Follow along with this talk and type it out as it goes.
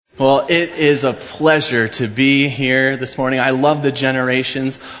Well, it is a pleasure to be here this morning. I love the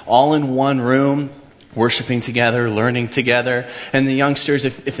generations all in one room, worshiping together, learning together. And the youngsters,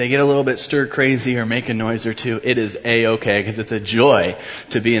 if they get a little bit stir crazy or make a noise or two, it is A-okay, because it's a joy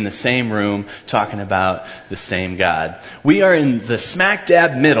to be in the same room talking about the same God. We are in the smack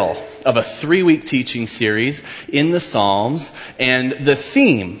dab middle of a 3-week teaching series in the Psalms. And the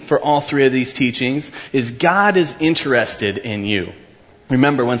theme for all 3 of these teachings is God is interested in you.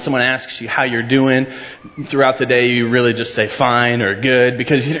 Remember, when someone asks you how you're doing throughout the day, you really just say fine or good,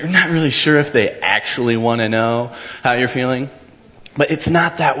 because you're not really sure if they actually want to know how you're feeling. But it's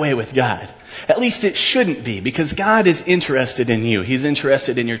not that way with God. At least it shouldn't be, because God is interested in you. He's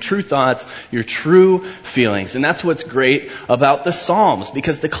interested in your true thoughts, your true feelings. And that's what's great about the Psalms,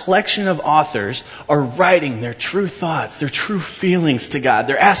 because the collection of authors are writing their true thoughts, their true feelings to God.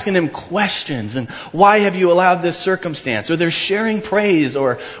 They're asking Him questions, and why have you allowed this circumstance? Or they're sharing praise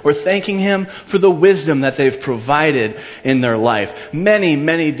or thanking Him for the wisdom that they've provided in their life. Many,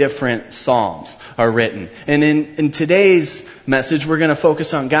 many different Psalms are written. And in today's message, we're going to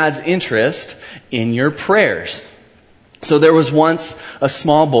focus on God's interest in your prayers. So there was once a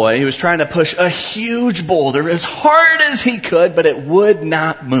small boy who was trying to push a huge boulder as hard as he could, but it would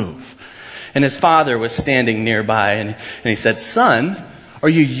not move. And his father was standing nearby, and he said, "Son, are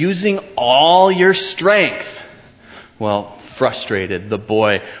you using all your strength?" Well, frustrated, the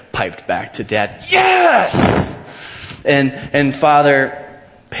boy piped back to Dad, "Yes!" And Father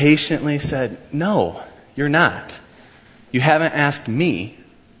patiently said, "No, you're not. You haven't asked me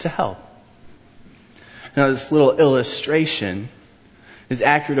to help." Now, this little illustration is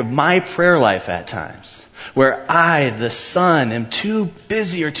accurate of my prayer life at times, where I, the son, am too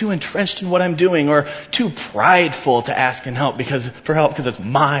busy or too entrenched in what I'm doing, or too prideful to ask and help because it's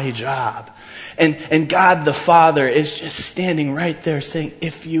my job. And God the Father is just standing right there saying,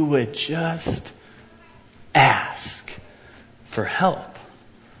 if you would just ask for help.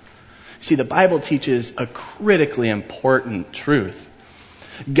 See, the Bible teaches a critically important truth.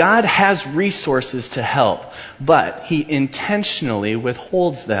 God has resources to help, but He intentionally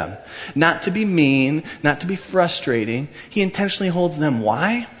withholds them. Not to be mean, not to be frustrating. He intentionally holds them.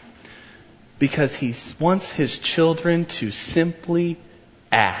 Why? Because He wants His children to simply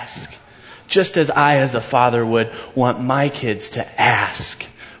ask. Just as I, as a father, would want my kids to ask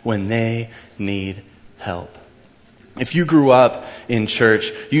when they need help. If you grew up in church,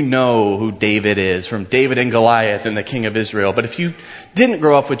 you know who David is, from David and Goliath and the King of Israel. But if you didn't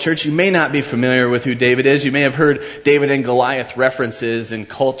grow up with church, you may not be familiar with who David is. You may have heard David and Goliath references in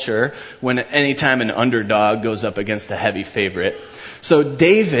culture when anytime an underdog goes up against a heavy favorite. So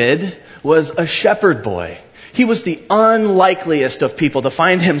David was a shepherd boy. He was the unlikeliest of people to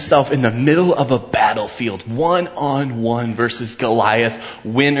find himself in the middle of a battlefield, 1-on-1 versus Goliath,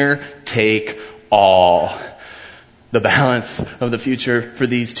 winner take all. The balance of the future for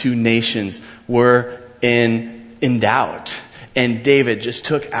these two nations were in doubt. And David just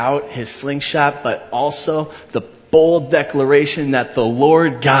took out his slingshot, but also the bold declaration that the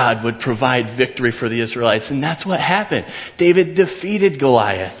Lord God would provide victory for the Israelites. And that's what happened. David defeated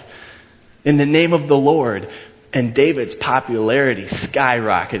Goliath in the name of the Lord. And David's popularity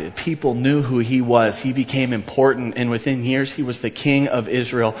skyrocketed. People knew who he was. He became important. And within years, he was the king of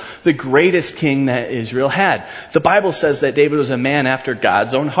Israel, the greatest king that Israel had. The Bible says that David was a man after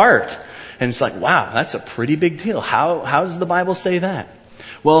God's own heart. And it's like, wow, that's a pretty big deal. How does the Bible say that?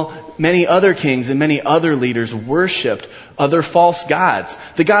 Well, many other kings and many other leaders worshipped other false gods.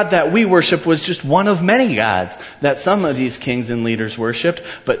 The God that we worship was just one of many gods that some of these kings and leaders worshipped,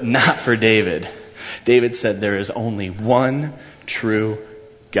 but not for David. David said there is only one true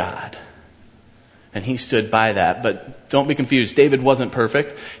God. And he stood by that. But don't be confused. David wasn't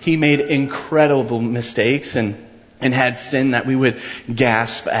perfect. He made incredible mistakes and had sin that we would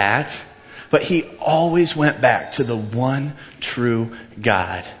gasp at. But he always went back to the one true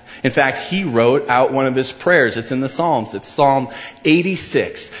God. In fact, he wrote out one of his prayers. It's in the Psalms. It's Psalm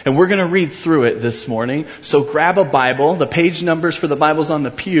 86. And we're going to read through it this morning. So grab a Bible. The page numbers for the Bibles on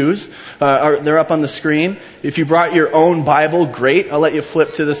the pews, they're up on the screen. If you brought your own Bible, great. I'll let you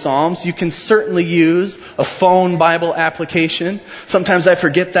flip to the Psalms. You can certainly use a phone Bible application. Sometimes I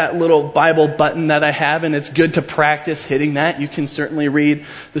forget that little Bible button that I have, and it's good to practice hitting that. You can certainly read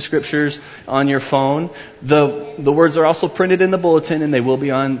the scriptures on your phone. The words are also printed in the bulletin, and they will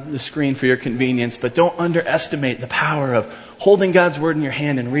be on the screen for your convenience. But don't underestimate the power of holding God's Word in your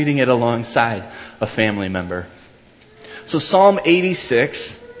hand and reading it alongside a family member. So Psalm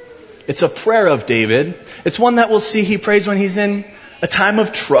 86, it's a prayer of David. It's one that we'll see he prays when he's in a time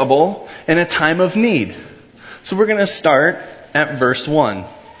of trouble and a time of need. So we're going to start at verse 1.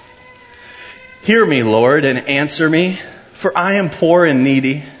 Hear me, Lord, and answer me, for I am poor and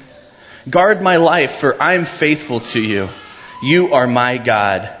needy. Guard my life, for I am faithful to you. You are my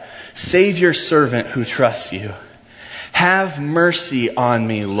God. Save your servant who trusts you. Have mercy on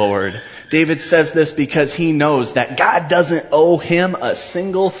me, Lord. David says this because he knows that God doesn't owe him a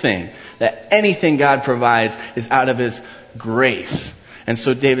single thing, that anything God provides is out of his grace. And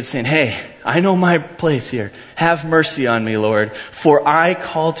so David's saying, hey, I know my place here. Have mercy on me, Lord, for I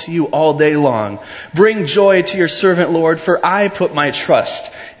call to you all day long. Bring joy to your servant, Lord, for I put my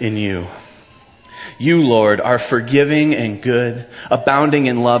trust in you. You, Lord, are forgiving and good, abounding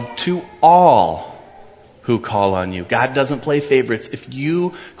in love to all who call on you. God doesn't play favorites. If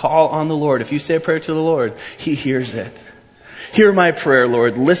you call on the Lord, if you say a prayer to the Lord, He hears it. Hear my prayer,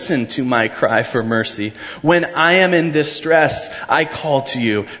 Lord. Listen to my cry for mercy. When I am in distress, I call to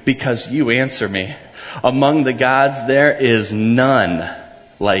you because you answer me. Among the gods, there is none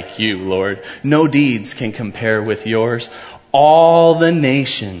like you, Lord. No deeds can compare with yours. All the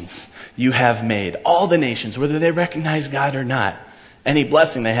nations you have made, all the nations, whether they recognize God or not, any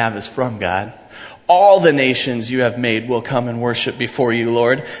blessing they have is from God. All the nations you have made will come and worship before you,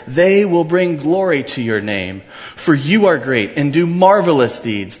 Lord. They will bring glory to your name. For you are great and do marvelous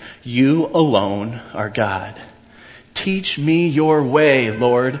deeds. You alone are God. Teach me your way,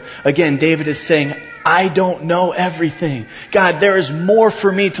 Lord. Again, David is saying, I don't know everything. God, there is more for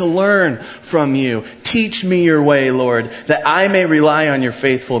me to learn from you. Teach me your way, Lord, that I may rely on your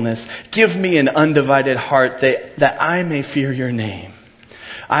faithfulness. Give me an undivided heart that I may fear your name.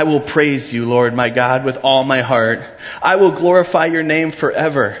 I will praise you, Lord, my God, with all my heart. I will glorify your name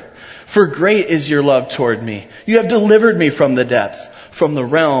forever. For great is your love toward me. You have delivered me from the depths, from the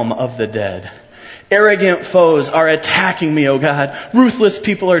realm of the dead. Arrogant foes are attacking me, O God. Ruthless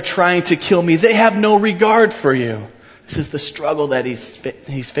people are trying to kill me. They have no regard for you. This is the struggle that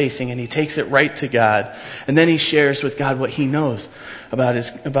he's facing, and he takes it right to God. And then he shares with God what he knows about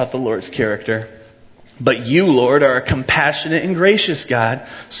the Lord's character. But you, Lord, are a compassionate and gracious God,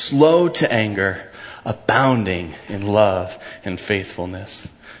 slow to anger, abounding in love and faithfulness.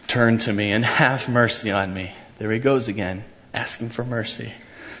 Turn to me and have mercy on me. There he goes again, asking for mercy.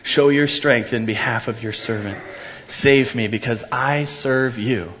 Show your strength in behalf of your servant. Save me because I serve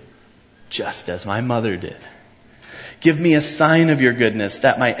you, just as my mother did. Give me a sign of your goodness,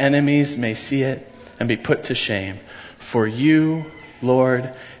 that my enemies may see it and be put to shame. For you, Lord,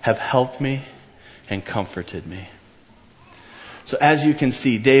 have helped me and comforted me. So as you can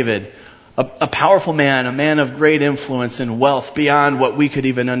see, David, a powerful man, a man of great influence and wealth beyond what we could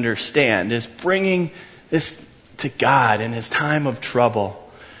even understand, is bringing this to God in his time of trouble.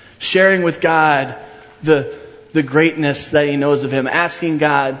 Sharing with God the greatness that he knows of him, asking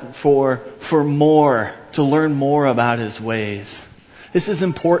God for more, to learn more about his ways. This is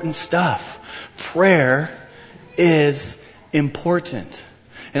important stuff. Prayer is important.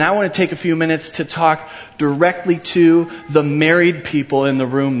 And I want to take a few minutes to talk directly to the married people in the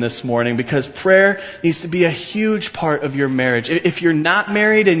room this morning, because prayer needs to be a huge part of your marriage. If you're not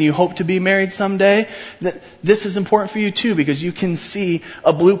married and you hope to be married someday, this is important for you too, because you can see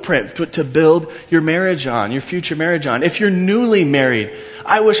a blueprint to build your marriage on, your future marriage on. If you're newly married,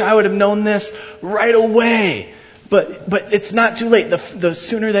 I wish I would have known this right away. But it's not too late. The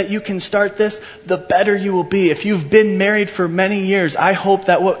sooner that you can start this, the better you will be. If you've been married for many years, I hope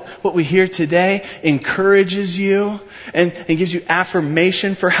that what we hear today encourages you and gives you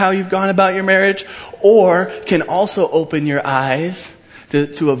affirmation for how you've gone about your marriage, or can also open your eyes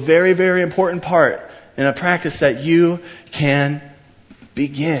to a very, very important part in a practice that you can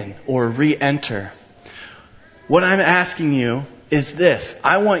begin or re-enter. What I'm asking you is this.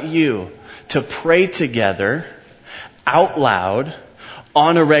 I want you to pray together out loud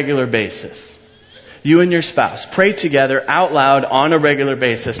on a regular basis. You and your spouse, pray together out loud on a regular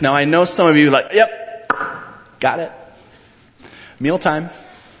basis. Now I know some of you are like, yep, got it. Mealtime.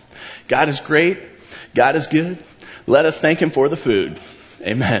 God is great. God is good. Let us thank Him for the food.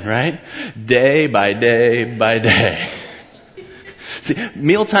 Amen, right? Day by day by day. See,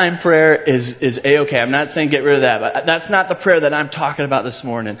 mealtime prayer is A-okay. I'm not saying get rid of that, but that's not the prayer that I'm talking about this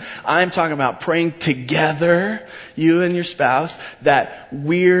morning. I'm talking about praying together, you and your spouse, that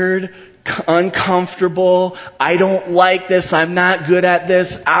weird, uncomfortable, I don't like this, I'm not good at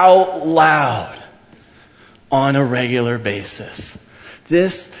this, out loud on a regular basis.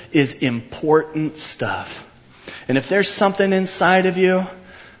 This is important stuff. And if there's something inside of you,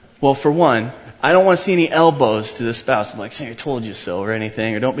 well, for one, I don't want to see any elbows to the spouse, like saying, I told you so, or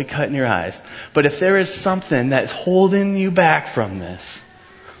anything, or don't be cutting your eyes. But if there is something that's holding you back from this,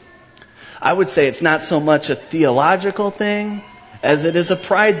 I would say it's not so much a theological thing as it is a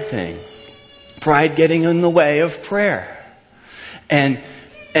pride thing. Pride getting in the way of prayer. And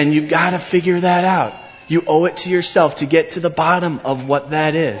you've got to figure that out. You owe it to yourself to get to the bottom of what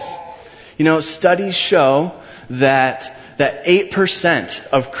that is. You know, studies show that 8%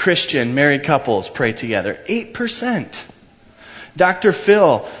 of Christian married couples pray together. 8%. Dr.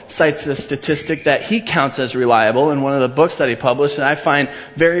 Phil cites a statistic that he counts as reliable in one of the books that he published, and I find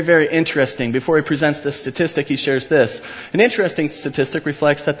very, very interesting. Before he presents this statistic, he shares this. An interesting statistic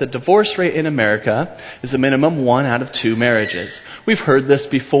reflects that the divorce rate in America is a minimum 1 out of 2 marriages. We've heard this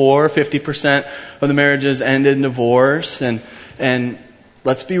before. 50% of the marriages end in divorce. And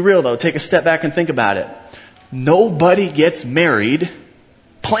let's be real, though. Take a step back and think about it. Nobody gets married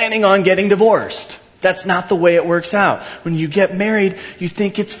planning on getting divorced. That's not the way it works out. When you get married, you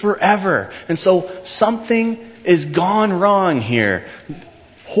think it's forever. And so something is gone wrong here,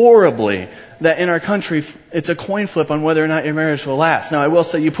 horribly, that in our country, it's a coin flip on whether or not your marriage will last. Now, I will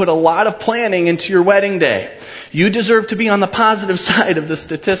say you put a lot of planning into your wedding day. You deserve to be on the positive side of the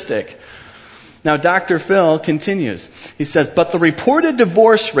statistic. Now, Dr. Phil continues. He says, but the reported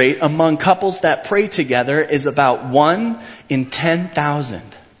divorce rate among couples that pray together is about 1 in 10,000.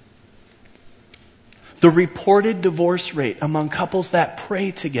 The reported divorce rate among couples that pray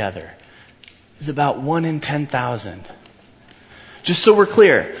together is about 1 in 10,000. Just so we're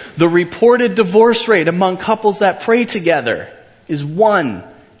clear, the reported divorce rate among couples that pray together is 1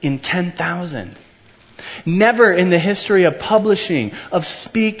 in 10,000. Never in the history of publishing, of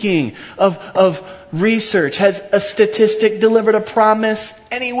speaking, of research has a statistic delivered a promise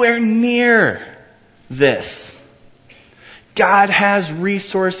anywhere near this. God has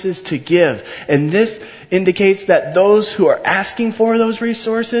resources to give. And this indicates that those who are asking for those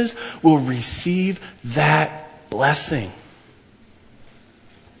resources will receive that blessing.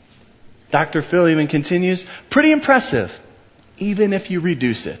 Dr. Phil even continues, pretty impressive, even if you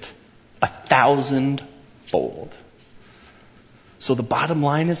reduce it 1,000-fold. So the bottom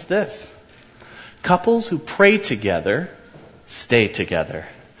line is this. Couples who pray together stay together.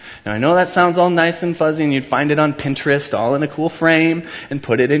 Now, I know that sounds all nice and fuzzy, and you'd find it on Pinterest, all in a cool frame, and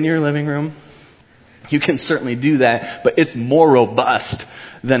put it in your living room. You can certainly do that, but it's more robust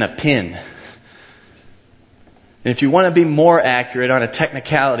than a pin. And if you want to be more accurate on a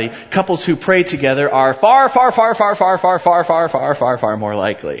technicality, couples who pray together are far more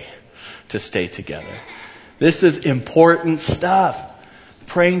likely to stay together. This is important stuff.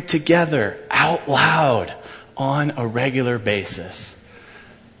 Praying together out loud on a regular basis.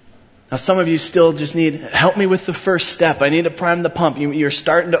 Now, some of you still just need, help me with the first step. I need to prime the pump. You're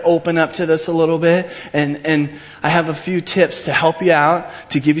starting to open up to this a little bit. And I have a few tips to help you out,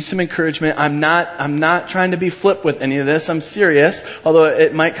 to give you some encouragement. I'm not trying to be flip with any of this. I'm serious, although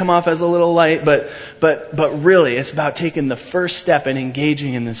it might come off as a little light. But really, it's about taking the first step and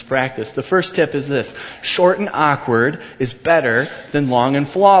engaging in this practice. The first tip is this. Short and awkward is better than long and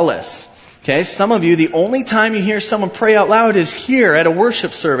flawless. Okay, some of you, the only time you hear someone pray out loud is here at a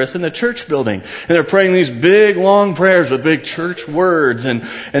worship service in the church building. And they're praying these big, long prayers with big church words. And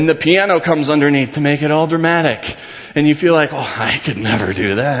the piano comes underneath to make it all dramatic. And you feel like, oh, I could never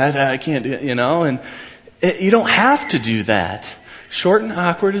do that. I can't do it, And you don't have to do that. Short and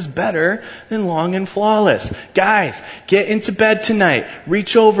awkward is better than long and flawless. Guys, get into bed tonight.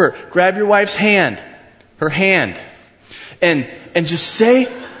 Reach over, grab your wife's hand, her hand, and just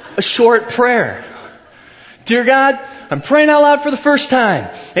say a short prayer. Dear God, I'm praying out loud for the first time.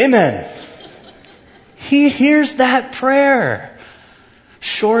 Amen. He hears that prayer.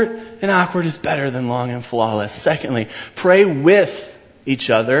 Short and awkward is better than long and flawless. Secondly, pray with each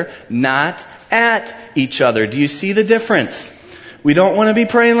other, not at each other. Do you see the difference? We don't want to be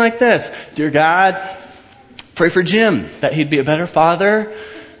praying like this. Dear God, pray for Jim, that he'd be a better father,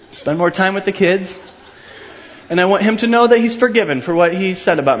 spend more time with the kids. And I want him to know that he's forgiven for what he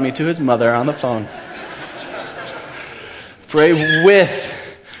said about me to his mother on the phone. Pray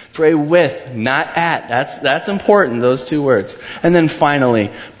with, not at. That's important, those two words. And then finally,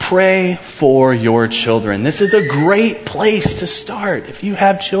 pray for your children. This is a great place to start. If you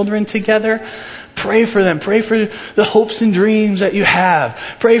have children together, pray for them. Pray for the hopes and dreams that you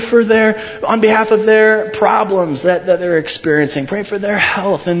have. Pray for on behalf of their problems that they're experiencing. Pray for their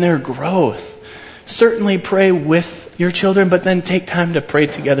health and their growth. Certainly pray with your children, but then take time to pray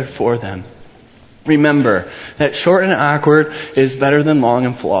together for them. Remember that short and awkward is better than long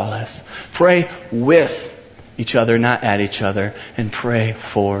and flawless. Pray with each other, not at each other, and pray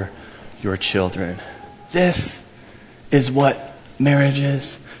for your children. This is what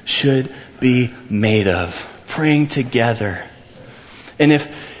marriages should be made of. Praying together. And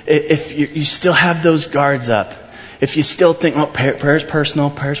if you still have those guards up, if you still think, prayer's personal,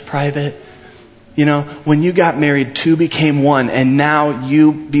 prayer's private, You know, when you got married, two became one, and now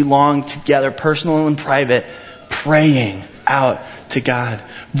you belong together, personal and private, praying out to God,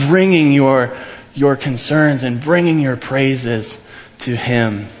 bringing your concerns and bringing your praises to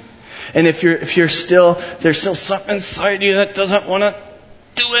Him. And if you're still, there's still something inside you that doesn't want to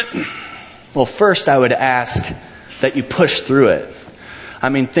do it, well, first I would ask that you push through it. I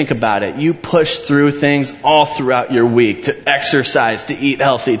mean, think about it. You push through things all throughout your week, to exercise, to eat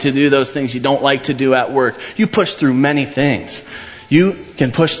healthy, to do those things you don't like to do at work. You push through many things. You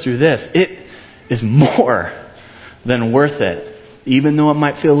can push through this. It is more than worth it, even though it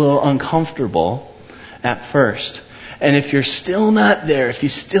might feel a little uncomfortable at first. And if you're still not there, if you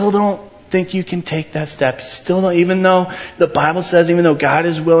still don't think you can take that step, you still don't, even though the Bible says, even though God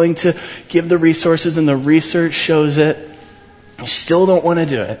is willing to give the resources and the research shows it, you still don't want to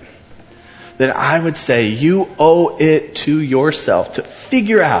do it, then I would say you owe it to yourself to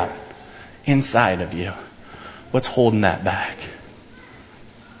figure out inside of you what's holding that back.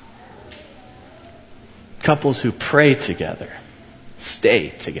 Couples who pray together stay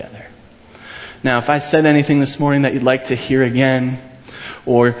together. Now, if I said anything this morning that you'd like to hear again,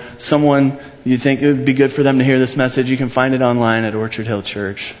 or someone you think it would be good for them to hear this message, you can find it online at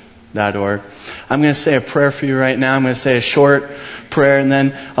orchardhillchurch.org. I'm going to say a prayer for you right now. I'm going to say a short prayer, and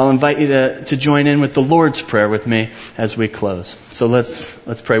then I'll invite you to join in with the Lord's Prayer with me as we close. So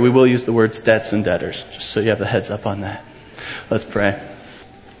let's pray. We will use the words debts and debtors, just so you have a heads up on that. Let's pray.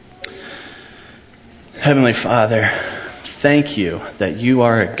 Heavenly Father, thank you that you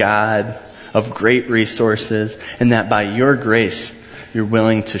are a God of great resources, and that by your grace you're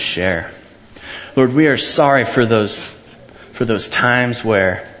willing to share. Lord, we are sorry for those times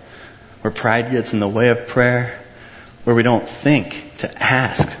where pride gets in the way of prayer, where we don't think to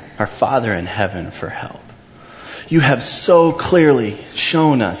ask our Father in heaven for help. You have so clearly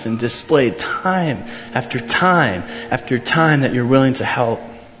shown us and displayed time after time after time that you're willing to help.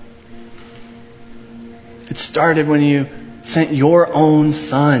 It started when you sent your own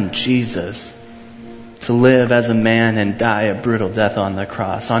Son, Jesus, to live as a man and die a brutal death on the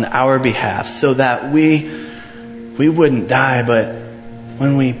cross on our behalf, so that we wouldn't die, but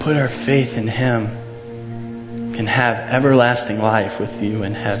when we put our faith in Him, can have everlasting life with you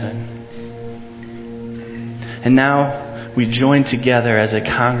in heaven. And now we join together as a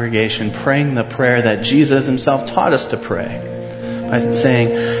congregation praying the prayer that Jesus Himself taught us to pray, by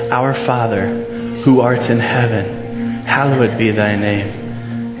saying, Our Father, who art in heaven, hallowed be thy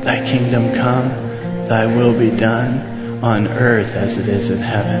name. Thy kingdom come, thy will be done, on earth as it is in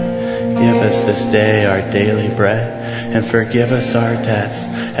heaven. Give us this day our daily bread, and forgive us our debts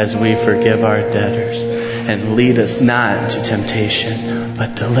as we forgive our debtors. And lead us not into temptation,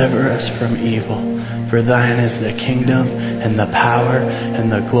 but deliver us from evil. For thine is the kingdom, and the power,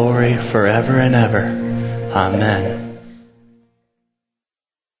 and the glory forever and ever. Amen.